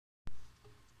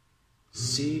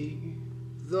See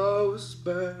those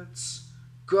birds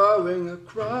going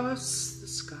across the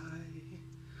sky.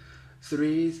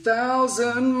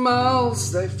 3,000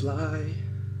 miles they fly.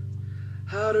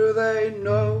 How do they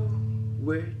know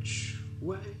which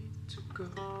way to go?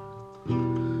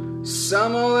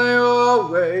 Somehow they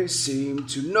always seem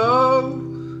to know.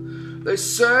 They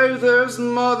say there's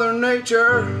Mother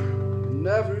Nature in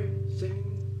everything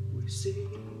we see.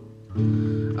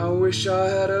 I wish I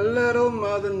had a little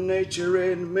Mother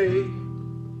Nature in me.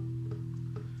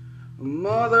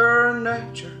 Mother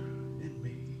Nature in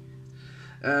me.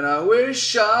 And I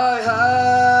wish I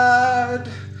had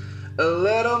a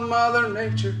little Mother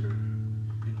Nature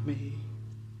in me.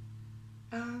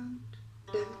 And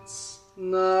it's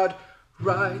not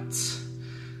right.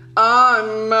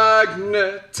 I'm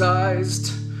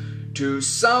magnetized to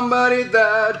somebody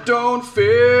that don't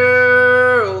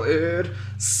feel it.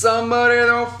 Somebody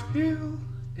don't feel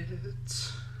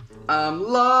it. I'm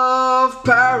love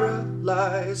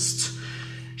paralyzed.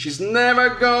 She's never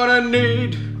gonna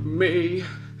need me.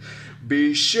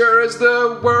 Be sure as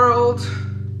the world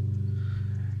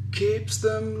keeps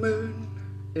the moon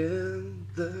in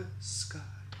the sky.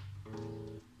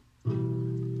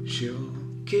 She'll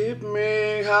keep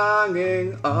me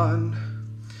hanging on.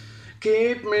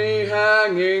 Keep me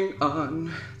hanging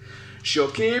on.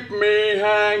 She'll keep me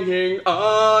hanging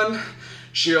on.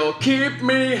 She'll keep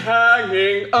me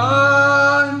hanging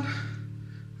on.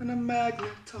 And I'm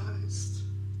magnetized.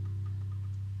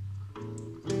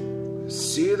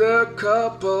 See the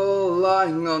couple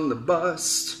lying on the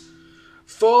bus,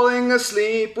 falling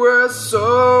asleep with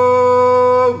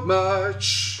so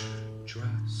much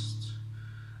trust.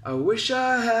 I wish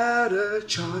I had a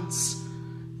chance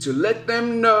to let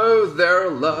them know their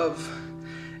love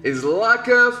is like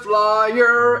a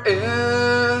flyer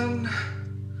in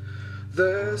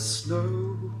the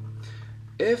snow.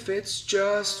 If it's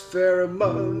just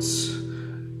pheromones,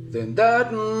 then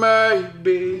that may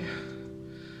be.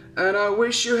 And I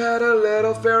wish you had a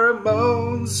little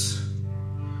pheromones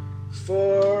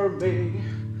for me.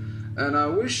 And I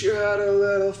wish you had a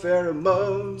little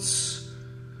pheromones.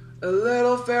 A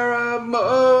little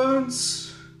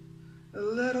pheromones. A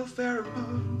little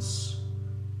pheromones.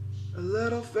 A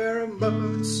little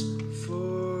pheromones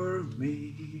for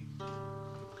me.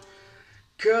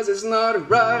 'Cause it's not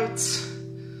right.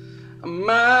 I'm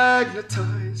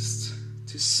magnetized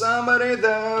to somebody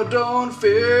that don't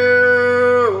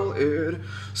feel it.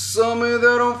 Somebody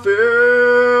that don't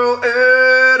feel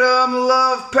it. I'm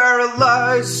love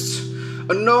paralyzed.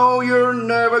 I know you're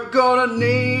never gonna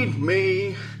need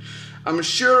me. I'm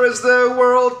sure as the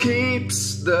world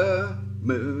keeps the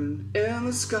moon in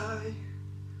the sky.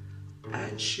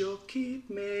 And she'll keep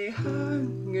me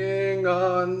hanging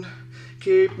on.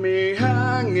 Keep me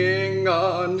hanging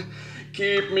on.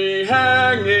 Keep me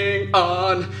hanging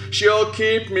on. She'll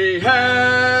keep me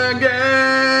hanging.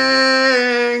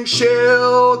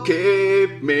 She'll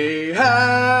keep me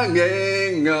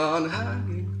hanging on.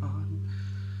 Hanging on.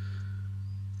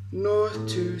 North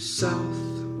to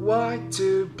south, white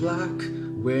to black.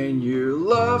 When you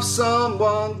love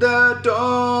someone that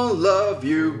don't love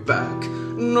you back.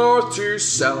 North to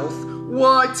south,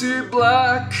 white to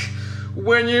black.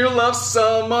 When you love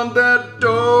someone that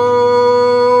don't.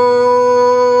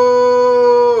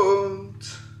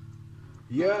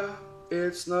 Yeah,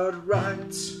 it's not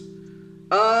right.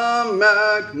 I'm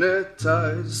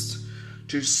magnetized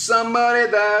to somebody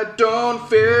that don't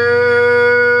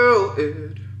feel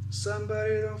it.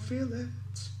 Somebody don't feel it.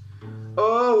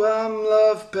 Oh, I'm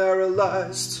love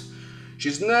paralyzed.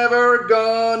 She's never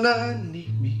gonna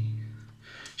need me.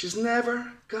 She's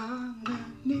never gonna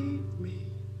need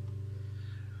me.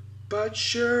 But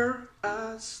sure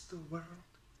as the world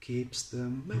keeps the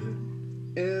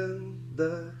moon in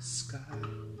the sky,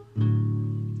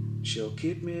 she'll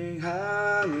keep me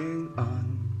hanging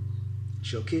on.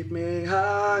 She'll keep me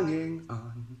hanging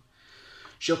on.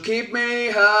 She'll keep me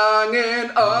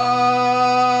hanging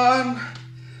on.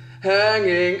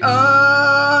 Hanging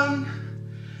on.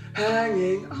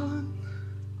 Hanging on.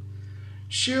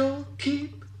 She'll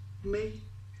keep me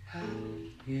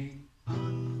hanging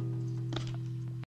on.